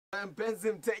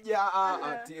Mpenzi mteja,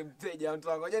 mteja mtu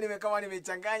wangu. Ngoja kama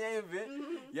nimechanganya hivi.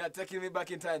 Yeah, taking me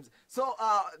back in times. So,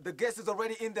 the guest is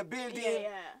already in the building.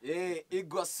 Yeah,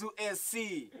 Iguassu SC.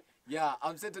 Yeah,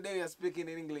 I'm saying today we are speaking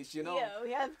in English, you know. Yeah,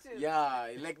 we have to. Yeah,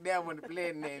 like them on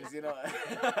plane names, you know.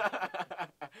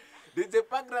 DJ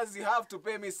Pangras, you have to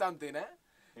pay me something, eh?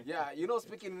 Yeah, you know,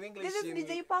 speaking in English. This is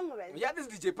DJ Pangras. Yeah, this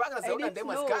is DJ Pangras. I need to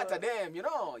know. Scatter them, you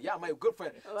know. Yeah, my good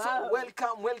friend. Wow. So,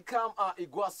 welcome,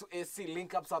 Iguassu SC.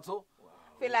 Link up, Sato. Wow.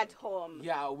 Feel at home.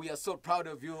 Yeah, we are so proud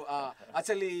of you.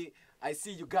 Actually, I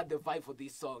see you got the vibe for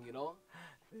this song, you know.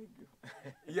 Thank you.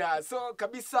 Yeah, so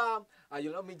Kabisa,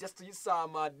 you know me just to use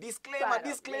some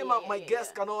disclaimer. My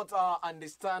guest cannot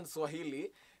understand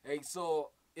Swahili,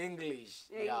 so English.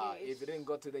 Yeah, if you didn't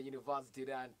go to the university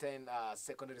there and attend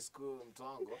secondary school,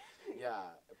 Mtongo,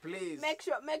 yeah, please make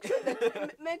sure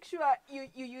you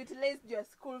utilize your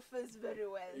school fees very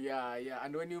well. Yeah,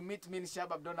 and when you meet me in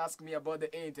Shabab, don't ask me about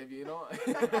the interview, you know.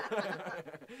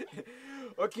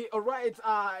 Okay, alright.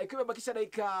 Ikiwa bakisha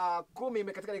dakika 10,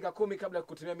 imekatika dakika 10 kabla ya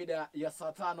kutumia mida ya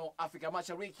saa 5 Afrika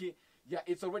Mashariki. Yeah,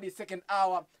 it's already second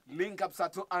hour. Link up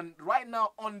Sato, and right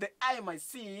now on the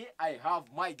IMIC, I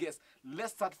have my guest.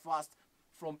 Let's start first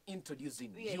from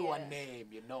introducing your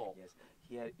name, you know. Yes,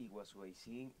 here Iguassu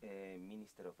IC,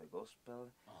 Minister of the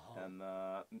Gospel,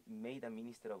 made a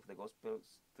Minister of the Gospel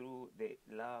through the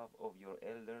love of your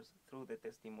elders, through the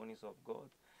testimonies of God.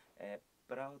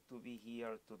 Proud to be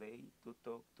here today to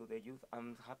talk to the youth.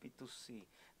 I'm happy to see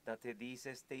that this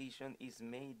station is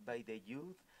made by the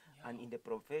youth, and in the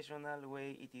professional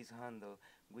way it is handled,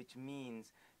 which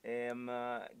means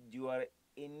you are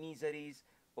emissaries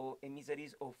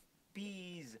of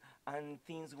peace and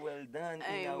things well done.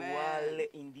 Amen. In a world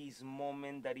in this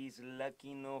moment that is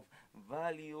lacking of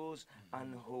values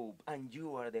and hope, and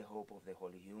you are the hope of the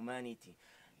whole humanity.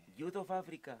 Youth of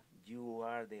Africa, you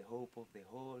are the hope of the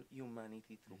whole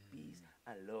humanity through peace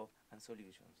and love and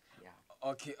solutions. Yeah.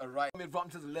 Okay, alright. I'm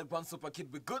Ramtez, the Leg One Super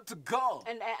Kid. We're good to go.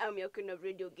 And I am your queen of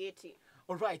Radio Getty.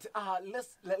 Alright,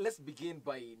 let's begin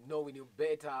by knowing you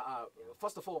better.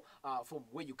 First of all, from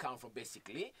where you come from,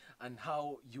 basically, and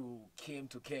how you came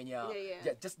to Kenya.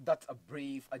 Yeah, just that a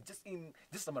brief. Just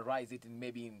summarize it in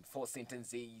maybe in 4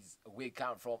 sentences. Where you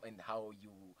come from and how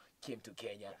you came to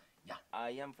Kenya. Yeah. I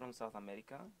am from South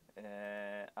America.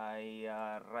 I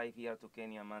arrived here to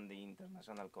Kenya among the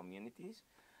international communities.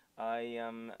 I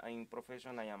am in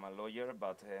profession, I am a lawyer,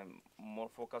 but more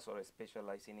focused or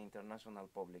specialized in international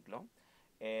public law.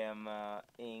 I'm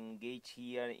engaged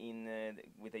here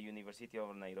with the University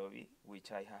of Nairobi,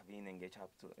 which I have been engaged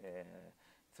up to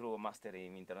through a master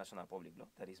in international public law.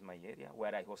 That is my area,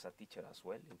 where I was a teacher as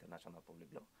well, international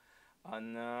public law.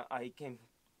 And I came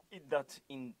in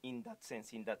that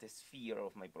sense, in that sphere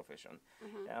of my profession.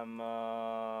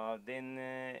 Then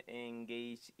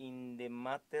engaged in the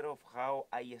matter of how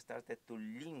I started to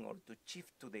link or to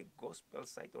shift to the gospel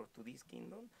side or to this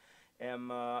kingdom.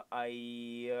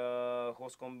 I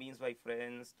was convinced by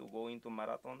friends to go into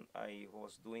marathon. I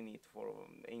was doing it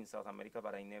in South America,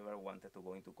 but I never wanted to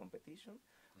go into competition.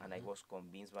 And I was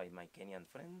convinced by my Kenyan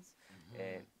friends.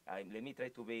 Let me try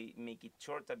to make it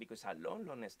shorter because it's a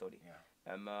long story.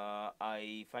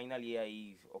 I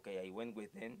went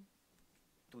with them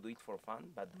to do it for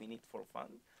fun, but doing it for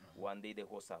fun. One day there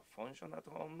was a function at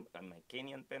home, at my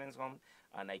Kenyan parents' home,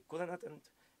 and I couldn't attend.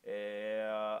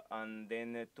 And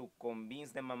then to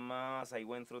convince the mamas, I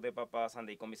went through the papas, and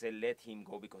they convinced me, let him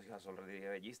go because he has already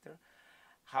registered.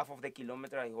 Half of the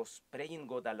kilometer I was praying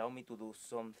God allow me to do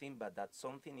something, but that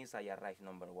something is I arrived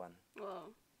number 1.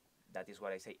 Wow. That is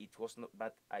what I say. It was not,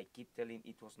 but I keep telling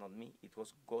it was not me. It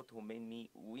was God who made me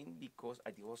win because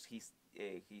it was His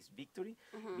victory.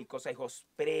 Because I was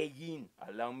praying,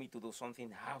 allow me to do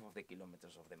something half of the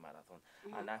kilometers of the marathon,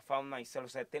 and I found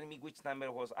myself said, "Tell me which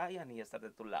number was I?" And he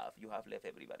started to laugh. You have left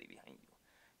everybody behind you.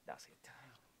 That's it.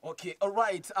 Okay,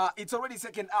 alright. It's already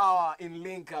second hour in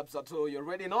Link Up, so you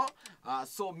ready now?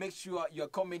 So make sure your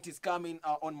comment is coming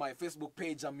on my Facebook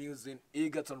page. I'm using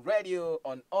Egerton Radio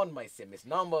on my SMS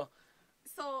number.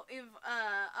 So if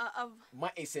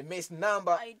my SMS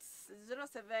number, it's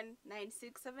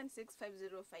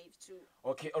 0796765052.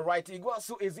 Okay, alright.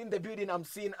 Iguassu is in the building. I'm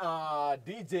seeing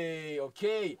DJ.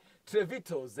 Okay,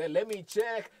 Trevitos. Let me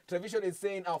check. Trevision is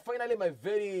saying, finally my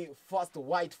very first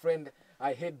white friend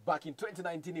I had back in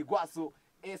 2019. Iguassu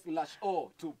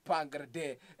 /O to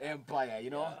Pangrade Empire, you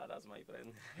know? Yeah, that's my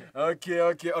friend. Okay,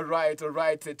 alright.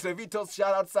 Trevitos,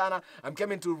 shout out Sana. I'm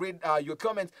coming to read your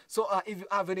comments. So if you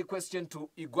have any question to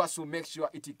Iguassu, make sure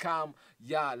it come.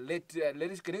 Yeah,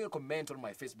 can you comment on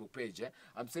my Facebook page?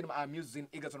 I'm saying I'm using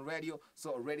Egerton Radio,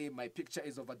 so already my picture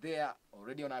is over there,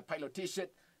 already on a pilot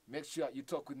t-shirt. make sure you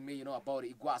talk with me, about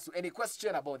Iguassu. Any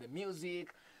question about the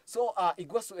music? So,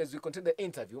 Iguassu, as we continue the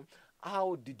interview,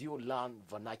 how did you learn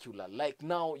vernacular? Like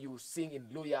now you sing in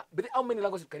Luya. But how many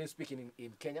languages can you speak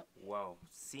in Kenya? Wow.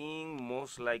 Sing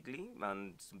most likely,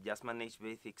 and just manage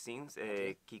basic things.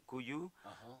 Kikuyu,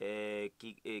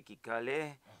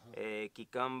 Kikale,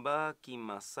 Kikamba,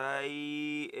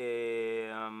 Kimasai,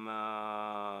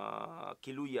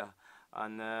 Kiluya.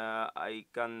 And I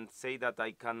can say that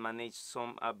I can manage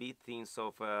a bit things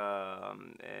of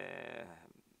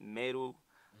Meru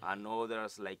and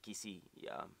others like Kisi.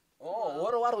 Yeah. Oh,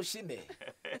 Waro Shine.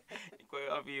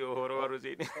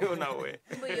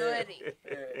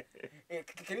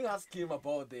 Can you ask him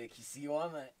about the Kisi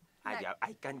one?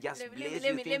 I can just bless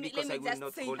you thing because I will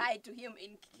not say hold. hi to him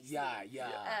in Kisi.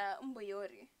 Yeah.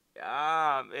 Mboyori.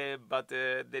 But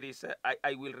there is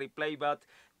I will reply, but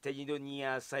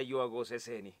Tejidonia Sayo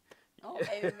Agoseseni. Oh,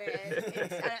 amen.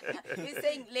 He's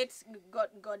saying, God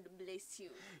bless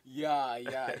you.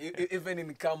 Yeah. Even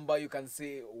in Kamba, you can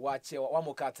say, Wache,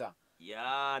 Wamokata.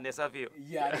 Yeah, Nesafio.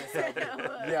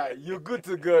 Yeah, you're good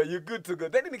to go.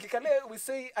 Then in Kikale, we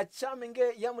say,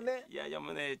 Achamenge Yamune. Yeah,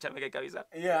 Yamune Chamege Kavisa.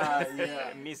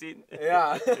 Yeah. Missing.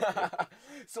 Yeah.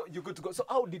 So you're good to go. So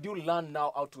how did you learn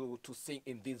now how to sing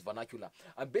in this vernacular?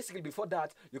 And basically before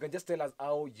that, you can just tell us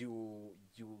how you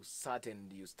sat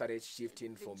and you started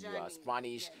shifting from your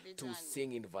Spanish to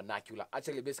sing in vernacular.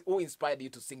 Actually, basically, who inspired you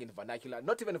to sing in vernacular?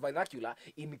 Not even vernacular,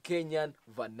 in Kenyan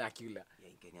vernacular. Yeah,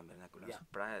 in Kenyan vernacular. Yeah.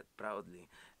 Proudly.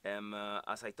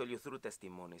 As I told you through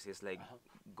testimonies, it's like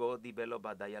God developed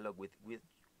a dialogue with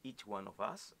each one of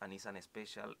us, and it's an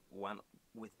special one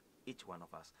with each one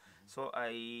of us. So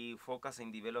I focus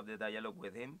and develop the dialogue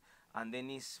with him, and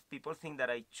then people think that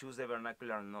I choose the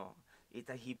vernacular. No,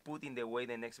 he put in the way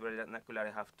the next vernacular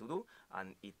I have to do,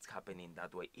 and it's happening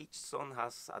that way. Each song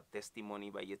has a testimony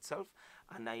by itself,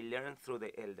 and I learned through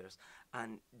the elders.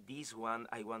 And this one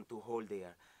I want to hold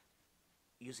there,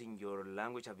 using your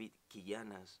language a bit,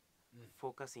 Killanas.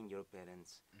 Focus in your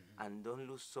parents, and don't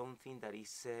lose something that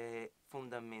is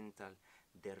fundamental: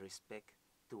 the respect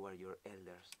toward your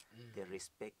elders, the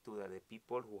respect to the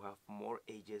people who have more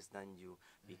ages than you,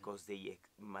 because they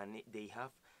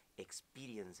have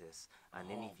experiences. And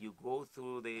then if you go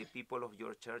through the people of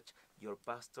your church, your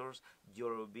pastors,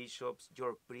 your bishops,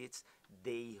 your priests,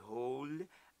 they hold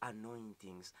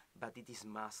anointings, but it is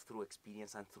masked through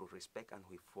experience and through respect, and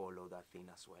we follow that thing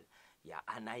as well. Yeah,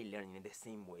 and I learned in the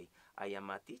same way. I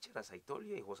am a teacher, as I told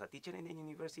you. I was a teacher in the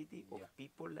university of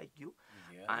people like you.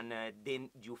 And then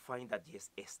you find that,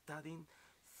 yes, studying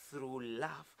through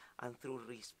love and through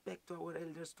respect to our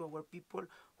elders, to our people,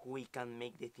 we can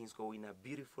make the things go in a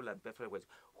beautiful and perfect way.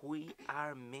 We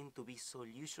are meant to be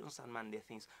solutions and man the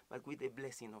things, but with the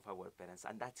blessing of our parents.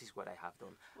 And that is what I have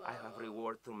done. Wow. I have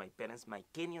rewarded through my parents, my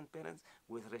Kenyan parents,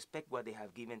 with respect what they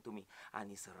have given to me.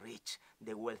 And it's rich.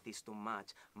 The wealth is too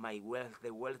much. My wealth,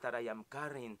 the wealth that I am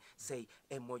carrying, say,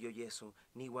 Emoyo Yesu,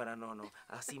 ni waranono,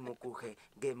 asimukuje,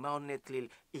 gemaunetlil,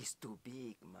 is too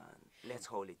big, man. Let's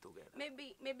hold it together.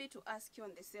 Maybe to ask you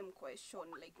on the same question,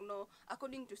 like,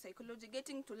 according to psychology,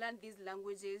 getting to learn these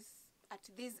languages at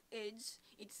this age,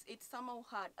 it's somehow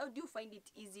hard. How do you find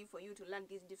it easy for you to learn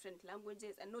these different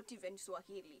languages, and not even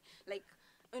Swahili? Like,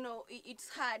 it's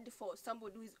hard for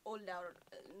somebody who is older,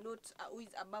 who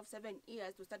is above 7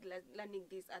 years, to start learning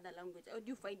these other languages. How do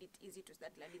you find it easy to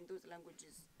start learning those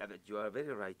languages? You are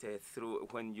very right. Through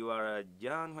when you are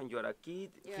young, when you are a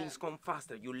kid, things come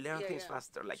faster. You learn things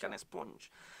faster, like a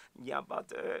sponge. Yeah,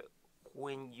 but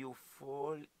when you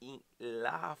fall in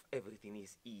love, everything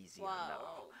is easier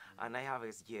now. And I have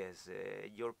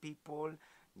your people,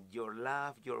 your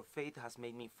love, your faith has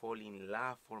made me fall in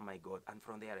love for my God, and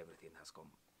from there everything has come.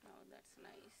 Oh, that's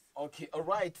nice. Okay, all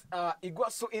right.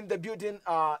 Iguassu in the building.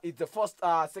 It's the first,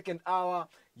 second hour.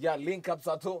 Yeah, link up,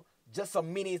 Sato. Just a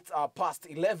minute past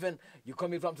 11. You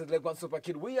coming from the Leg One Super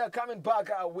Kid. We are coming back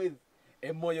with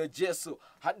Emoyo Jesu.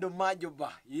 Hado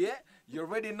Majoba. Yeah, you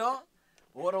ready now?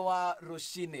 Warawa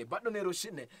Roshine. But no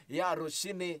Roshine. Yeah,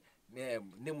 Roshine.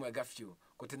 Name few.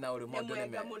 Kotina oro modone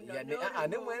me. Yeah,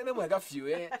 name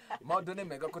few. Modone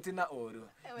mega kotina oro.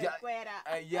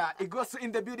 Yeah, it goes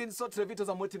in the building. So Trevitos,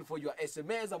 I'm waiting for your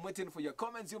SMS. I'm waiting for your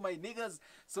comments, you my niggas.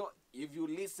 So if you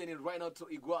listening right now to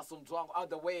Iguassu all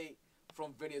the way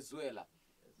from Venezuela.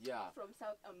 Yeah. From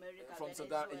South America.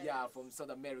 From South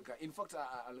America. In fact,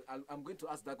 I'm going to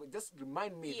ask that. Just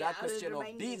remind me that question of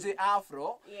DJ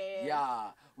Afro.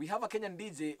 Yeah. We have a Kenyan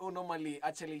DJ who normally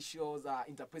actually shows,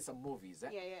 interprets some movies.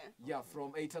 Yeah.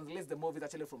 He translates the movies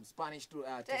actually from Spanish to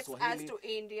Swahili. To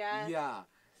India. Yeah.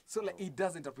 So like he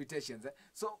does interpretations.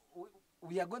 So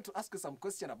we are going to ask you some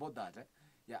question about that.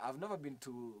 Yeah, I've never been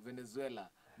to Venezuela.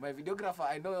 My videographer,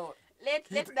 I know. Let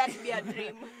that be a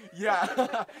dream.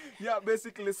 Yeah, yeah,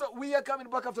 basically. So we are coming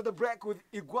back after the break with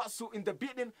Iguassu in the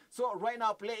building. So right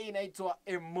now playing Aitwa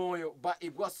Emoyo by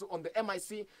Iguassu on the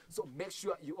MIC. So make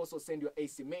sure you also send your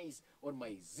ACMAs on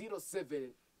my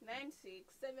 07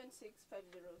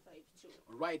 96765052.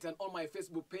 Right, and on my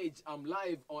Facebook page, I'm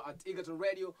live at Egerton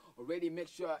Radio. Already make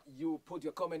sure you put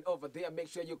your comment over there. Make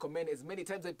sure you comment as many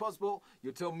times as possible.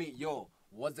 You tell me, yo,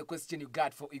 what's the question you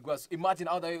got for Iguassu? Imagine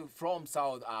all the way from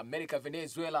South America,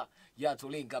 Venezuela, yeah, to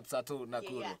link up Sato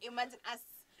Nakuru. Yeah, imagine us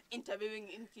interviewing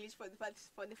in English for the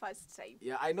first time.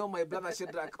 Yeah, I know my brother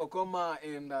Shadrach Okoma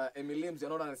and Emilim, you're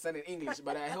not understanding English,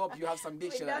 but I hope you have some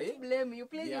dictionary. We don't blame you.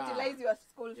 Please utilize your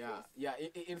school fees. Yeah.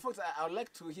 In fact, I would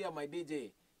like to hear my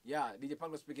DJ. Yeah, DJ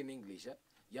Pango speaking English.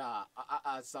 Yeah,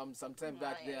 sometime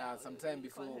back there, sometime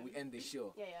before we end the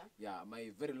show. Yeah,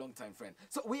 my very long time friend.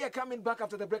 So we are coming back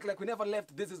after the break like we never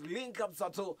left. This is Link Up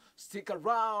Sato. Stick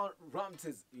around,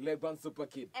 Ramtez, Legban Super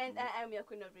Kid. And I am your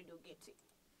queen of radio getting.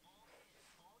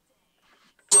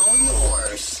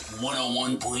 North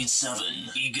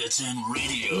 101.7 Egerton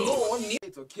Radio.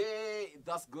 It's okay.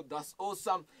 That's good. That's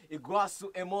awesome.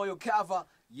 Iguassu Emoyo cover.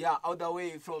 Yeah, all the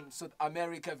way from South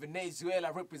America,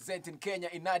 Venezuela, representing Kenya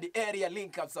in the area.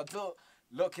 Link up Sato.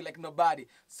 Lucky like nobody.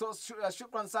 So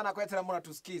shukran sana kwa yetu mwana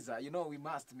tusikiza. You know we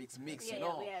must mix, you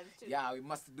know. We have to. Yeah, we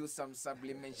must do some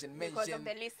sublimation because of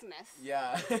the listeners.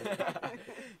 Yeah.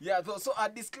 Yeah, so a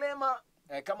disclaimer.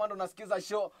 Kama ndo nasikiza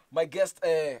show, my guest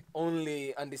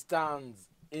only understands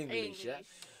English. Yeah?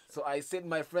 So I said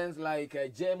my friends like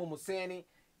Jemu Museni,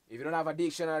 if you don't have a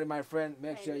dictionary, my friend,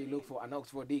 make sure you look for an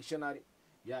Oxford dictionary.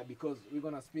 Yeah, because we're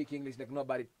going to speak English like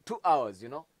nobody. 2 hours, you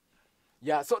know.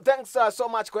 Yeah, so thanks so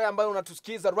much kwa ambayo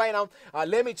unatusikiza right now.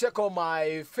 Let me check on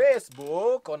my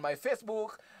Facebook. On my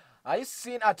Facebook, I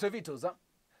seen Trevitos, huh?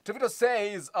 Trevito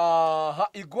says,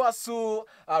 Iguassu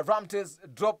Ramtez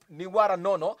drop Niwara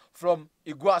Nono from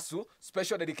Iguassu.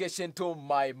 Special dedication to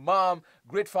my mom.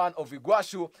 Great fan of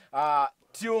Iguassu.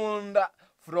 Tuned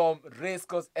from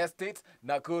Racecourse Estate,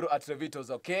 Nakuru at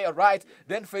Trevitos. Okay, all right.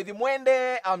 Then Fedi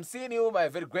Mwende, I'm seeing you, my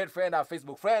very great friend, our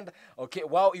Facebook friend. Okay,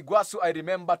 wow, Iguassu, I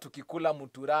remember tukikula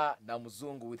mutura na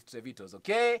mzungu with Trevitos.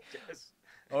 Okay? Yes.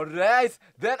 Alright,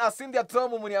 then Asindia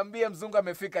Tomu muniambie mzungu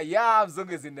amefika. Yeah,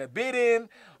 mzungu is in the bidding.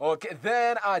 Okay,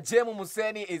 then Jemu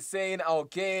Museni is saying,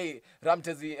 okay,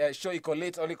 Ramtez show iko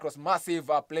late, only cross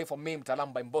massive play for me,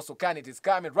 Mtalamba Mboso Khan, it is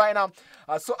coming right now.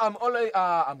 So I'm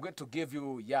going to give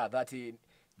you, that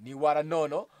Niwara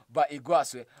Nono by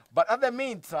Iguassu. But at the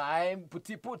meantime,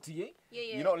 Puti,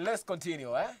 you know, let's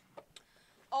continue, eh?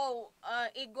 Oh,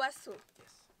 Iguassu.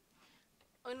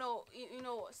 You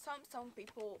know, some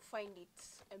people find it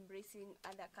embracing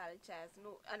other cultures,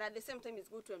 and at the same time, it's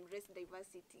good to embrace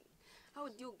diversity. How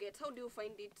do you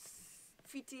find it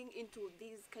fitting into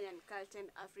this Kenyan culture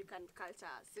and African culture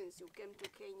since you came to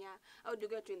Kenya? How do you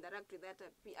get to interact with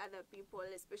other people,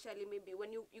 especially maybe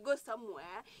when you go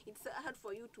somewhere, it's hard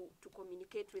for you to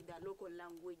communicate with their local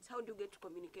language. How do you get to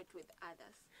communicate with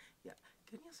others? Yeah,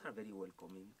 Kenyans are very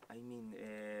welcoming. I mean,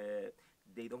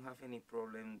 they don't have any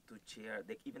problem to share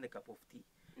even a cup of tea.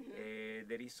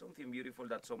 There is something beautiful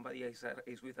that somebody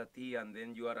is with a tea and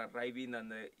then you are arriving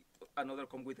and another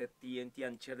come with a tea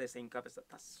and share the same cup.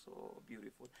 That's so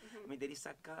beautiful. I mean, there is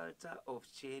a culture of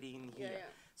sharing here.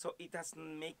 So it does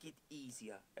make it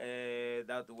easier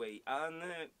that way. And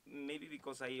maybe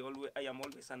because I am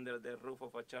always under the roof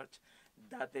of a church,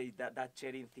 that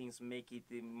sharing things make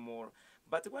it more.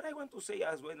 But what I want to say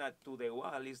as well to the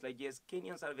world is like, yes,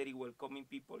 Kenyans are very welcoming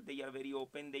people. They are very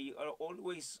open. They are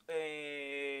always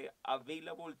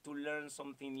available to learn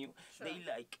something new. Sure.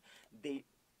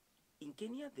 In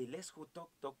Kenya, the less who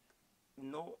talk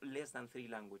no less than 3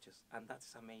 languages, and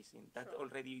that's amazing. That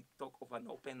already talk of an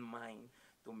open mind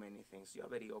to many things. You are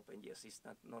very open. Yes,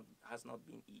 has not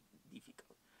been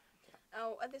difficult.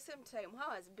 At the same time,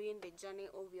 how has been the journey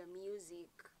of your music?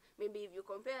 Maybe if you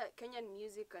compare Kenyan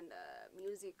music and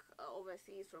music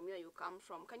overseas from where you come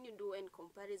from, can you do any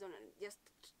comparison and just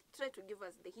try to give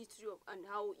us the history of and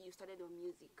how you started your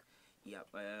music? Yeah,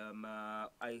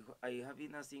 I have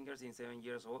been a singer since 7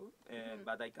 years old,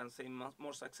 but I can say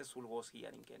more successful was here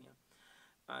in Kenya.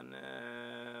 And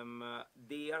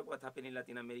there, what happened in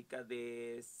Latin America,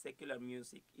 the secular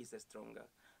music is stronger.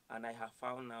 And I have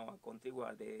found now a country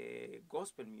where the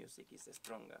gospel music is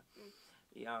stronger.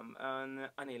 Yeah, and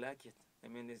I like it. I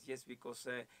mean, it's just because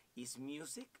it's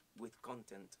music with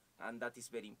content, and that is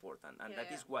very important. And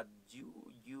that is what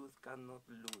youth cannot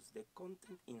lose, the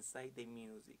content inside the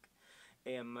music.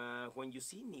 When you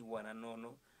see Niwara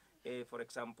Nono, For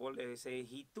example, say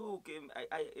he took,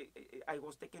 I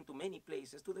was taken to many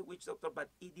places to the witch doctor, but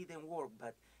it didn't work.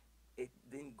 But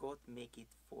then God make it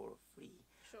for free.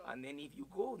 Sure. And then if you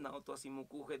go now to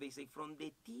Asimukuhe, they say from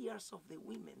the tears of the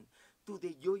women to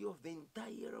the joy of the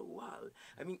entire world.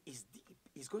 I mean, it's deep.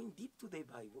 It's going deep to the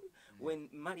Bible. When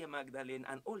Maria Magdalene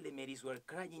and all the Marys were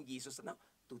crying Jesus, now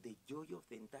to the joy of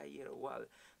the entire world.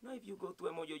 Now, if you go to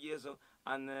Emoyo Yeso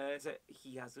and say,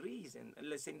 he has risen,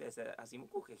 let's say there's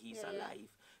Asimukuhe, he's alive.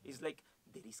 It's like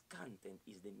there is content,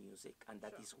 is the music, and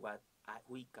that is what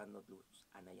we cannot lose.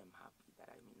 And I am happy that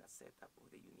I'm in a setup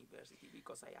of the university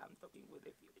because I am talking with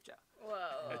the future.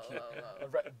 Wow.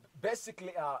 Right.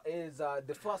 Basically, is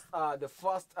the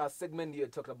first segment you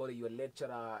talked about, your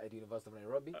lecturer at the University of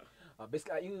Nairobi.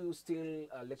 Basically, are you still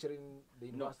lecturing the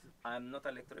university? No, I'm not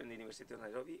a lecturer in the University of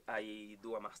Nairobi. I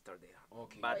do a master there.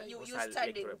 Okay. But You was a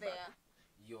studied lecturer there. back.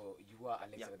 You are a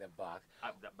lecturer there back.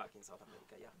 Back in South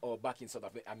America, yeah. Or back in South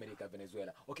America,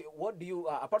 Venezuela. Okay, what do you,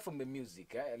 apart from the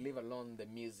music, leave alone the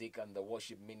music and the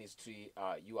worship ministry,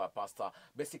 you are a pastor.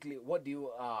 Basically, what do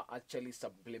you actually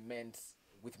supplement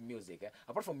with music?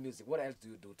 Apart from music, what else do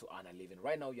you do to earn a living?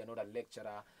 Right now, you're not a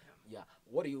lecturer. Yeah.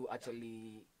 What do you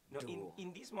actually No, do?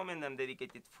 in this moment, I'm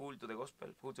dedicated full to the gospel.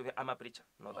 I'm a preacher,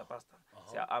 not a pastor.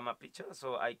 So I'm a preacher,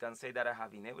 so I can say that I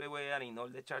have been everywhere, in all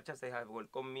the churches. They have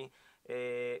welcomed me.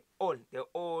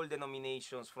 All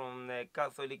denominations, from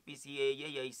Catholic, PCA,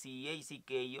 AIC,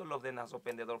 ACK, all of them has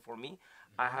opened the door for me.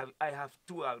 I have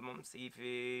 2 albums. If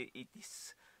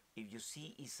you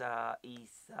see, it's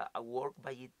a work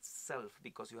by itself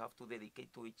because you have to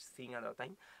dedicate to each thing at a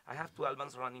time. I have 2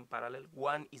 albums running parallel.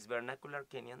 One is vernacular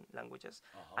Kenyan languages,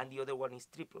 and the other one is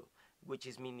triple, which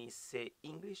means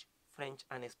English, French,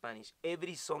 and Spanish.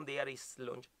 Every song there is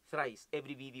launched thrice.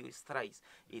 Every video is thrice.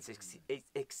 It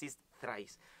exists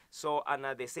thrice. So, and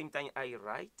at the same time, I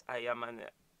write. I am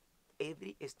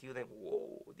every student.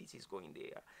 Whoa, this is going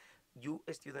there. You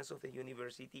students of the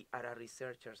university are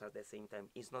researchers at the same time.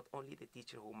 It's not only the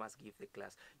teacher who must give the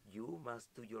class. You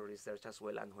must do your research as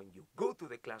well. And when you go to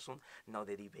the classroom, now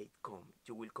the debate comes.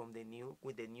 You will come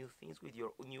with the new things, with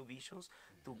your new visions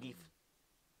to give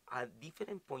a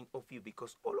different point of view,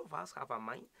 because all of us have a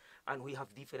mind and we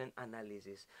have different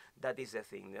analysis. That is the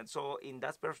thing. And so in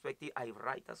that perspective, I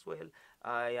write as well.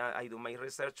 I do my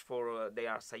research for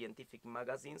their scientific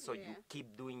magazines. So you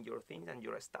keep doing your things and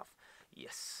your stuff.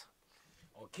 Yes.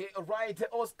 Okay, all right,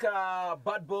 Oscar,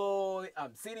 Bad Boy,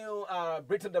 I'm seeing you,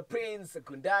 Britain the Prince,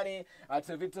 Kundani,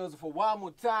 Trevitos for one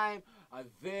more time, and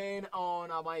then on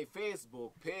my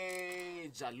Facebook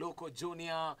page, Loco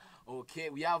Junior, okay,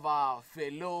 we have a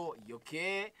fellow,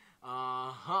 okay,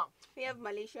 We have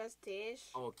Malaysia Stage.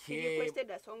 Okay. He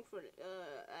requested a song for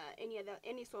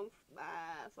any song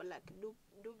for like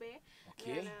Dube.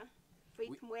 Okay.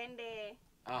 Faith Mwende.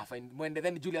 Fine. When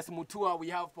then Julius Mutua, we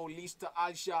have Paulista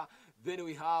Alsha, then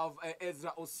we have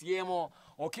Ezra Osiemo.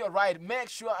 Okay, all right. Make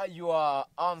sure your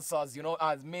answers,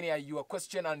 as many as your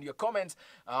question and your comments,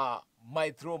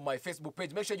 might through my Facebook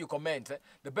page. Make sure you comment.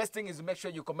 The best thing is make sure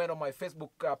you comment on my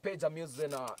Facebook page. I'm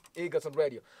using Egerton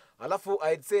Radio. Alafu,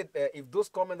 I'd say if those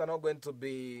comments are not going to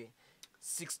be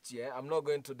 60, I'm not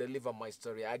going to deliver my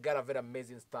story. I got a very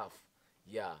amazing stuff.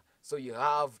 Yeah. So you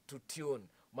have to tune.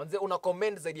 Manze, una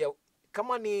comment zaidi ya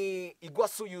kama ni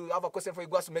Iguassu, you have a question for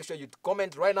Iguassu, make sure you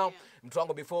comment right now.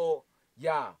 Mtwango, before,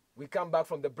 we come back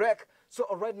from the break. So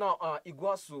right now,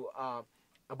 Iguassu,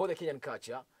 about the Kenyan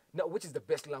culture, now, which is the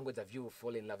best language have you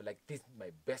fallen in love? Like, this is my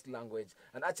best language.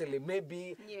 And actually,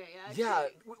 maybe,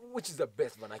 which is the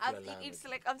best vernacular language? It's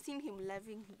like I've seen him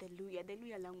loving the Luya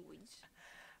language.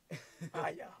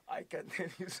 I can tell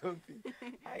you something.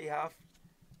 I have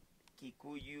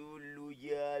Kikuyu,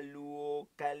 Luya, Luo,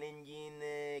 Kalenjin,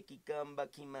 Kikamba,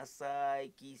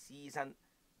 Kimasai, Kisis, and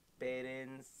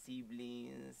parents,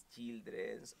 siblings,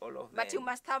 children, all of them. But you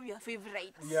must have your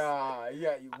favorites. Yeah,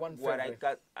 one favorite.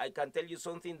 I can tell you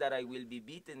something that I will be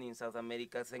beaten in South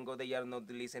America. Thank God they are not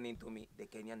listening to me. The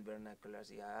Kenyan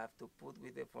vernaculars, I have to put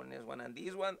with the foreigners one and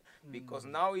this one, because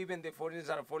now even the foreigners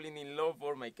are falling in love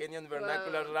for my Kenyan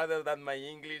vernaculars rather than my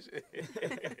English.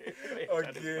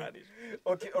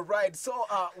 Okay, all right. So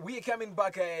we're coming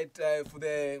back for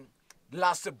the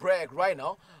last break right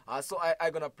now. So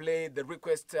I'm gonna play the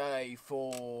request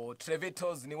for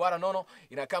Trevitos Niwara Nono.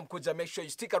 Inakam kuja, make sure you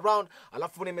stick around.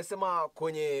 Alafu nimesema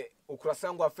kwenye ukurasa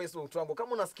wangu wa Facebook tuangu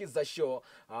kama unasikiza show,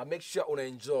 make sure una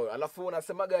enjoy. Alafu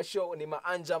unasemaga show ni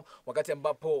maanjam wakati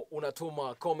ambapo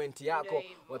unatuma comment yako,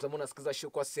 watamuna unasikiza show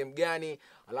kwa sehemu gani.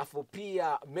 Alafu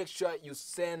pia make sure you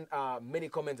send many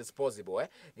comments as possible.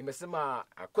 Nimesema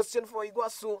a question for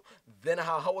Iguassu, then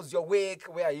how was your week,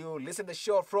 where are you listen the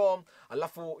show from,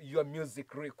 alafu your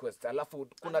music request, alafu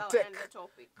kuna tech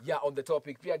on the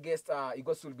topic. Pia guest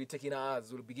Iguassu will be taking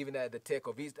us, will be giving the take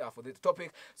of it for the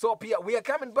topic. So pia we are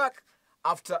coming back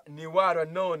after Niwara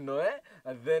Nono,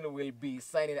 and then we'll be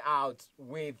signing out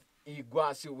with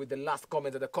Iguassu with the last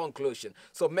comment and the conclusion.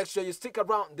 So make sure you stick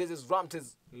around. This is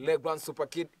Ramtez, Legrand Super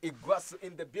Kid, Iguassu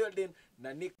in the building.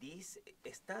 Nanik. This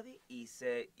study is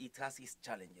it has its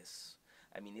challenges.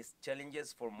 I mean, it's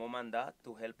challenges for mom and dad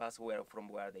to help us from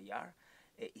where they are.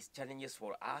 It's challenges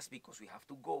for us because we have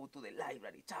to go to the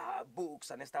library,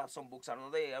 books and stuff. Some books are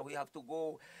not there. We have to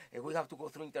go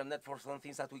through internet for some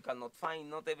things that we cannot find.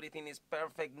 Not everything is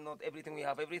perfect. Not everything we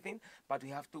have everything, but we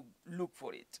have to look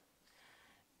for it.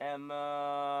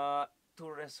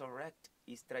 To resurrect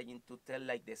is trying to tell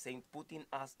like the same, putting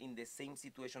us in the same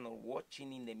situation or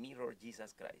watching in the mirror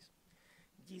Jesus Christ.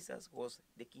 Jesus was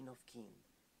the King of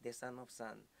Kings, the Son of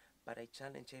Son. But I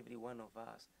challenge every one of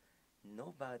us.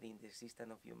 Nobody in the system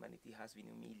of humanity has been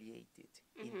humiliated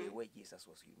in the way Jesus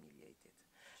was humiliated.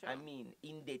 Sure. I mean,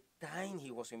 in the time he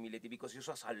was humiliated, because it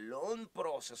was a long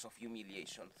process of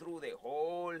humiliation through the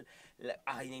whole,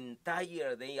 an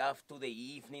entire day up to the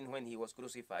evening when he was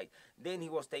crucified. Then he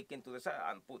was taken to the side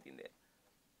and put in there.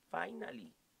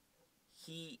 Finally,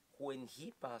 when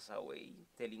he passed away,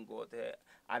 telling God,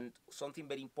 and something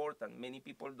very important, many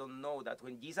people don't know that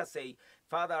when Jesus say,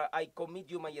 Father, I commit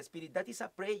you my spirit, that is a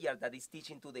prayer that is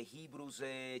teaching to the Hebrews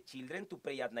children to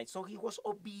pray at night. So he was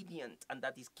obedient, and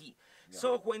that is key. Yeah.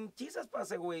 So when Jesus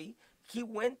passed away, he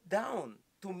went down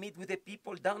to meet with the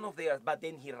people down of the earth, but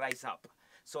then he rise up.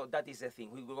 So that is the thing.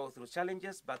 We will go through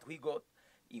challenges, but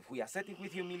if we accept it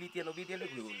with humility and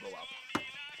obedience, we will go up.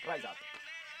 Rise up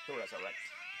to resurrect.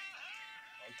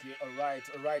 Okay, all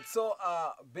right. So,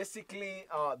 basically,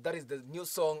 that is the new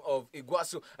song of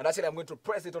Iguassu, and actually, I'm going to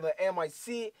press it on the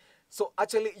MIC. So,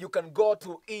 actually, you can go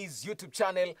to his YouTube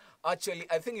channel. Actually,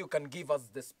 I think you can give us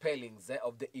the spellings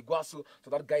of the Iguassu, so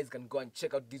that guys can go and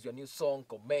check out this your new song,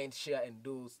 comment, share, and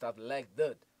do stuff like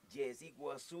that. Yes,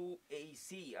 Iguassu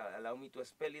AC. Allow me to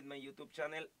spell it my YouTube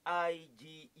channel: IGUASSU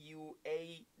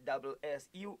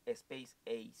space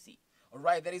AC.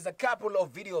 Alright, there is a couple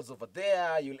of videos over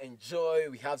there you'll enjoy.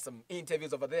 We have some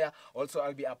interviews over there. Also,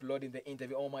 I'll be uploading the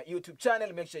interview on my YouTube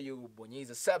channel. Make sure you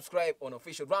subscribe on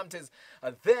Official Ramtez.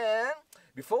 And then,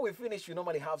 before we finish, we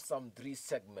normally have some 3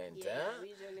 segments. We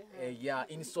usually have.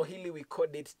 In Swahili we call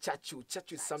it chachu.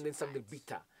 Chachu is something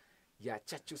bitter. Yeah,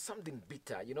 chachu, something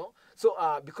bitter, you know. So,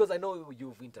 because I know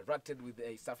you've interacted with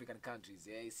East African countries,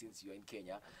 since you're in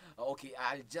Kenya. Okay,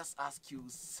 I'll just ask you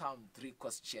some 3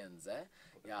 questions,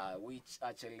 yeah, which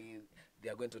actually they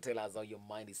are going to tell us how your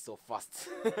mind is so fast.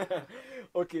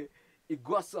 Okay,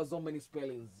 Iguassu has how many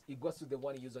spellings? Iguassu, the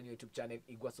one you use on your YouTube channel,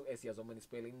 Iguassu SE has how many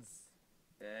spellings?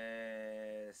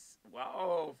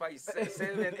 Wow, 5, 6,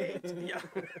 7, 8. Yeah.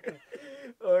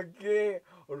 Okay.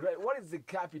 All right. What is the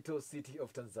capital city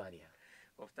of Tanzania?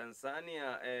 Of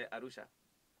Tanzania, Arusha.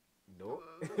 No.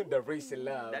 Dar es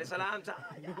Salaam. Dar es Salaam.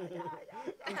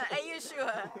 Are you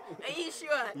sure?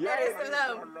 Yeah. Dar es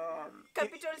Salaam.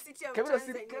 Capital city of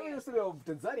Tanzania. Capital city of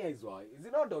Tanzania is what? Is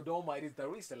it not Dodoma? It is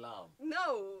Dar es Salaam.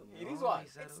 No. It is what?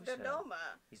 It's Dodoma.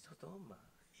 It's Dodoma.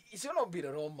 It should not be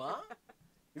Dodoma.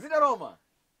 Is it Dodoma?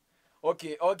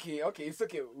 Okay. It's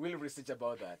okay. We'll research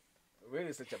about that. But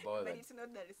it's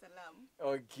not Dar es Salaam.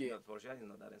 Okay. Not for sure, it's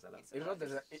not Dar es Salaam. It's not Dar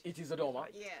es Salaam. It is Dodoma?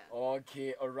 Yeah.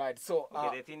 Okay, all right. So,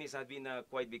 the thing is, has been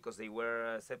quite because they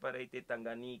were separated,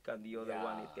 Tanganyika and the other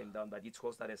one, it came down, but it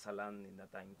was Dar es Salaam in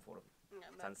that time for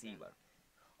Zanzibar.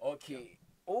 Okay.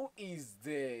 Who is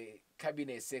the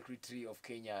cabinet secretary of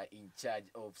Kenya in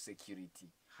charge of security?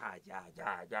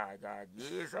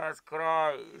 Jesus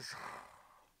Christ.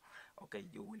 Okay,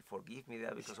 you will forgive me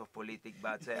there because of politics,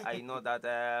 but I know that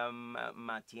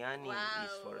Matiani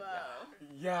is for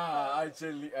Yeah,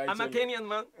 actually. I'm a Kenyan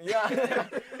man. Yeah.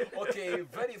 Okay,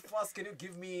 very fast, can you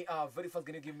give me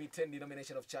 10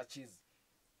 denomination of churches?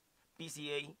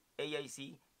 PCA,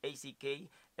 AIC, ACK,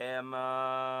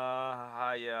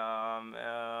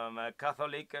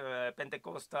 Catholic,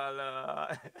 Pentecostal,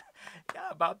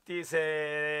 Baptist,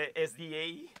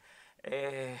 SDA,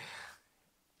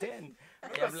 10. I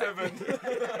You're am like-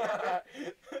 7.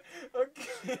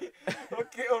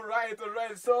 Okay, all right.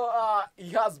 So,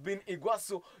 it has been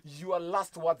Iguassu. Your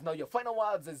last words now, your final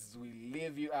words as we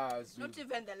leave you. Not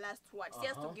even the last word. He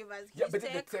has to give us Yeah, his but the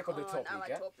take take on the topic, our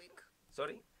eh? topic.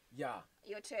 Sorry? Yeah.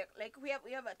 Your take. Like we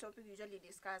have a topic we usually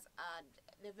discuss at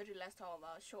the very last hour of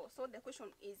our show. So the question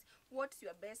is, what's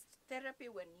your best therapy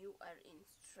when you are in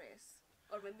stress?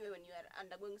 Or maybe when you are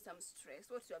undergoing some stress,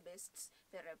 what's your best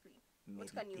therapy?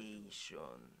 What can you do?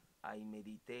 Meditation. I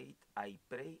meditate, I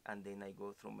pray, and then I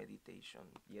go through meditation.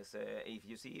 Yes, if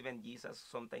you see even Jesus,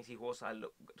 sometimes he was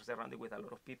surrounded with a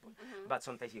lot of people, but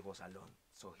sometimes he was alone.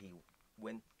 So he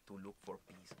went to look for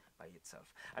peace by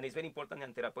itself. And it's very important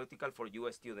and therapeutical for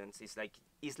you students. It's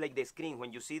like the screen.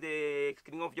 When you see the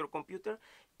screen of your computer,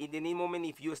 in any moment,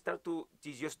 if you stop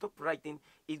writing,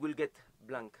 it will get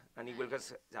blank. And it will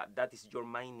get, that is your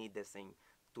mind need the same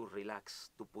to relax,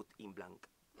 to put in blank.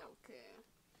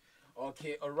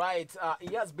 Okay, all right.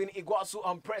 It has been Iguassu.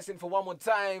 I'm pressing for one more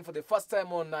time for the first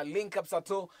time on Link Up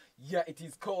Sato. Yeah, it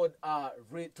is called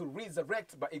To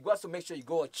Resurrect by Iguassu. Make sure you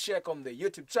go check on the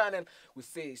YouTube channel. We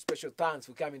say special thanks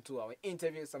for coming to our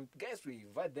interview. Some guests, we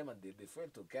invite them and they fail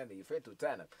to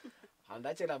turn up. And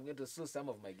actually, I'm going to sue some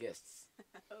of my guests.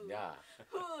 Yeah.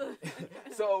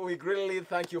 So we greatly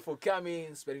thank you for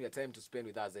coming, spending your time to spend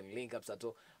with us in Link Up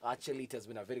Sato. Actually, it has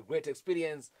been a very great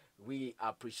experience. We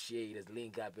appreciate it,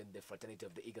 Link Up in the fraternity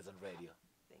of the Eagles on Radio.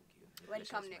 Thank you.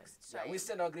 Welcome next time. Yeah, we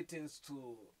send our greetings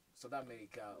to South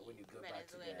America when you go back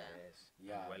to there. Yes.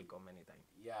 Yeah. Welcome anytime.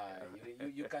 Yeah,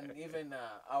 you can even,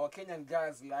 our Kenyan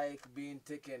guys like being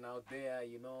taken out there,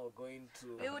 going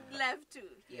to... We would love to.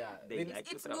 Yeah. They like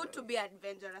to It's travel. good to be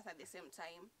adventurous at the same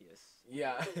time. Yes.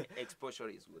 Yeah. Exposure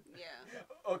is good.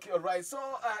 Yeah. Okay, all right. So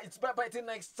it's bye-bye till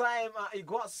next time.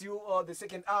 Iguassu, the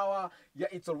second hour. Yeah,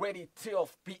 it's already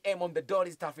 12 p.m. on the dot,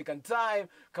 East African time.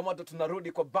 Kama ndo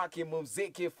tunarudi kwa baki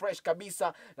muziki fresh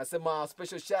kabisa. Nasema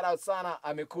special shout out sana.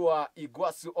 Amekuwa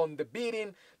Iguassu on the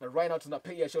beating. Na right now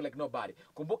tunapiga show like nobody.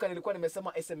 Kumbuka nilikuwa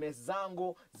nimesema SMS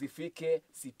zangu zifike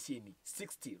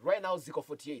 60. Right now ziko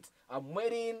 48. I'm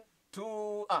waiting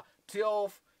to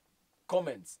 12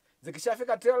 comments.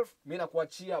 Zikishafika 12, mimi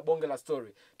nakuachia bonge la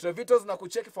story. Trevitos na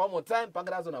kucheck for one more time,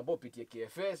 panga nazo na pitie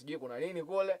KFS, sijui kuna nini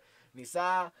kule. Ni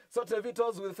saa. So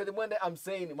Trevitos with Fedi Mwende, I'm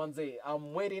saying manze,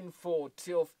 I'm waiting for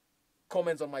 12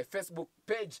 comments on my Facebook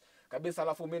page. Kabisa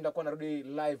alafu mimi ndakuwa narudi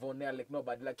live on air like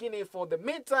nobody. Lakini for the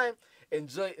meantime,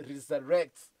 enjoy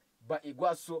Resurrect by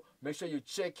Iguassu. Make sure you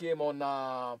check him on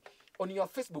your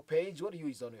Facebook page. What do you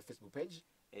use on your Facebook page?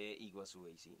 Iguassu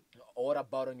AC. What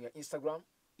about on your Instagram?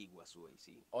 Iguassu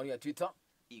AC. On your Twitter?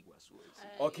 Iguassu AC.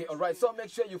 Okay, all right. So make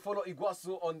sure you follow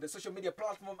Iguassu on the social media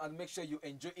platform and make sure you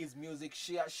enjoy his music.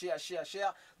 Share.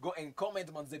 Go and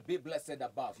comment, man. Be blessed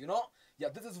above. Yeah,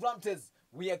 this is Ramtez.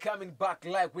 We are coming back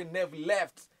like we never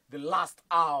left. The last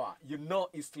hour,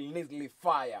 it's neatly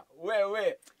fire.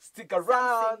 Wait, stick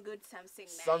around. Something good,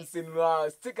 something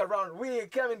nice. Stick around. We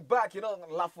coming back,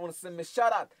 laugh on some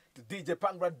shout out to DJ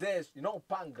Pangradez,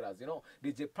 Pangras,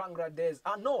 DJ Pangradez.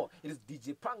 No, it is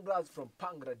DJ Pangras from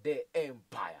Pangrade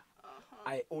Empire.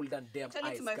 I older them.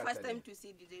 Actually, it's my first time to see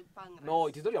DJ Pangras. No,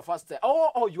 it is not your first time.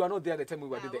 Oh, you are not there the time we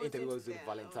were doing the interview with there.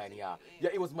 Valentine. Yeah,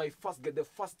 it was my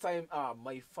first time,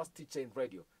 my first teacher in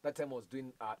radio. That time I was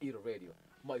doing Euro Radio.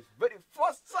 My very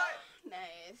first time.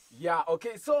 Nice. Yeah,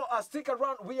 okay, so stick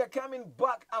around. We are coming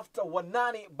back after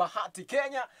Wanani, Bahati,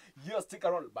 Kenya. You stick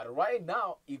around. But right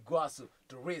now, Iguassu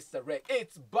to Resurrect.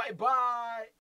 It's bye-bye.